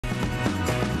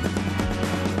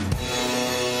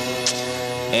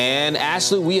And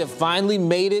Ashley, we have finally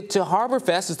made it to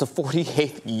Harborfest. It's the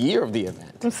 48th year of the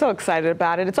event. I'm so excited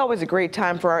about it. It's always a great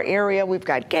time for our area. We've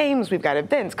got games, we've got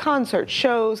events, concerts,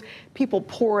 shows. People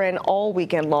pour in all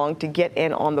weekend long to get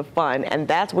in on the fun. And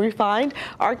that's where we find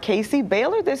our Casey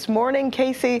Baylor this morning.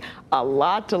 Casey, a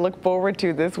lot to look forward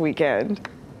to this weekend.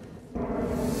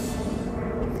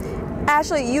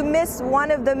 Ashley, you missed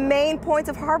one of the main points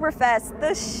of Harborfest,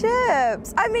 the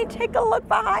ships. I mean, take a look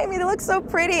behind me. They look so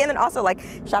pretty. And then also, like,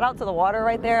 shout out to the water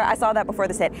right there. I saw that before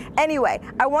this hit. Anyway,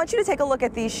 I want you to take a look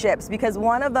at these ships because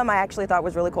one of them I actually thought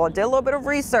was really cool. I did a little bit of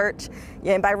research.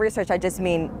 Yeah, and by research, I just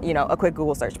mean, you know, a quick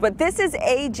Google search. But this is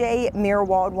A.J.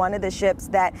 Meerwald, one of the ships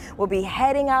that will be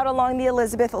heading out along the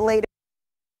Elizabeth later.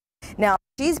 Now,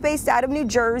 she's based out of New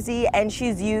Jersey and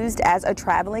she's used as a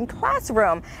traveling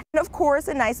classroom. And of course,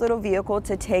 a nice little vehicle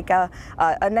to take a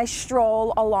nice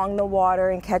stroll along the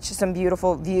water and catch some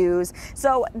beautiful views.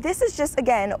 So this is just,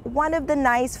 again, one of the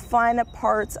nice, fun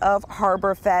parts of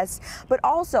Harborfest. But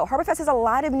also, Harborfest has a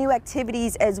lot of new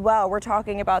activities as well. We're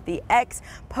talking about the X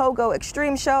Pogo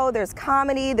Extreme Show. There's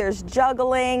comedy, there's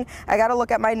juggling. I got to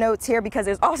look at my notes here because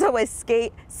there's also a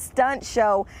skate stunt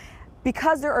show.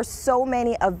 Because there are so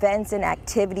many events and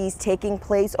activities taking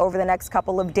place over the next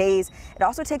couple of days, it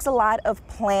also takes a lot of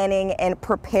planning and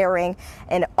preparing.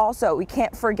 And also, we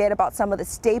can't forget about some of the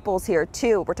staples here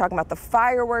too. We're talking about the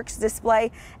fireworks display,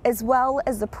 as well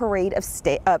as the parade of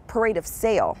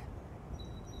sail.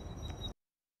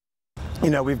 You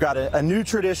know, we've got a new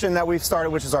tradition that we've started,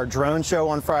 which is our drone show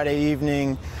on Friday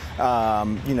evening.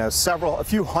 You know, a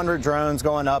few hundred drones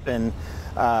going up and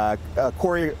a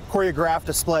choreographed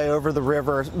display over the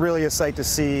river. Really a sight to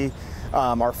see.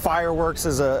 Our fireworks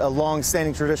is a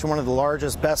long-standing tradition, one of the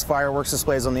largest, best fireworks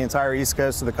displays on the entire east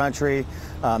coast of the country.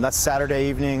 That's Saturday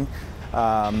evening.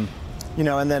 You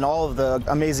know, and then all of the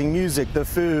amazing music, the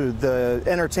food, the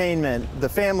entertainment, the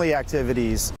family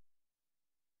activities.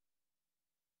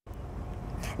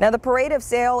 Now, the Parade of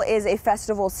Sail is a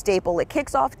festival staple. It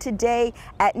kicks off today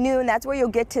at noon. That's where you'll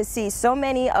get to see so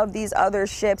many of these other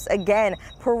ships, again,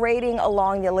 parading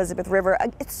along the Elizabeth River.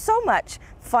 It's so much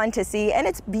fun to see, and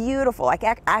it's beautiful. I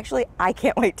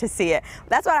can't wait to see it.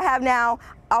 That's what I have now.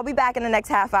 I'll be back in the next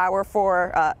half hour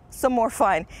for some more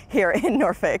fun here in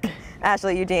Norfolk.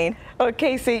 Ashley, Eugene. Well,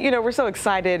 Casey, you know, we're so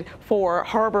excited for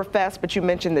Harborfest, but you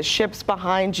mentioned the ships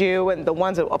behind you and the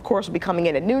ones that, of course, will be coming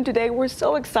in at noon today. We're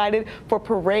so excited for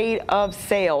Parade of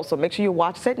Sail. So make sure you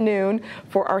watch us at noon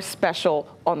for our special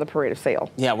on the Parade of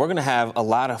Sail. Yeah, we're going to have a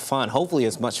lot of fun. Hopefully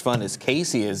as much fun as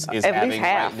Casey is having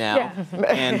right now. Yeah.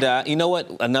 And you know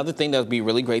what? Another thing that would be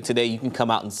really great today, you can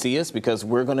come out and see us because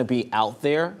we're going to be out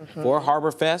there for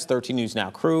Harborfest. 13 News Now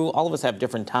crew. All of us have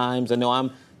different times. I know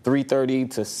I'm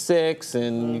 3:30 to 6,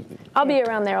 and I'll be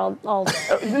around there all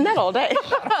not all day.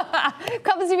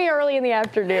 Come to see me early in the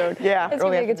afternoon. Yeah, it's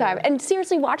gonna be a good time. And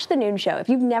seriously, watch the noon show. If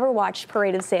you've never watched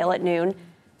Parade of Sail at noon,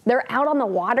 they're out on the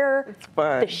water. It's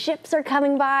fun. The ships are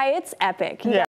coming by. It's epic. Yeah.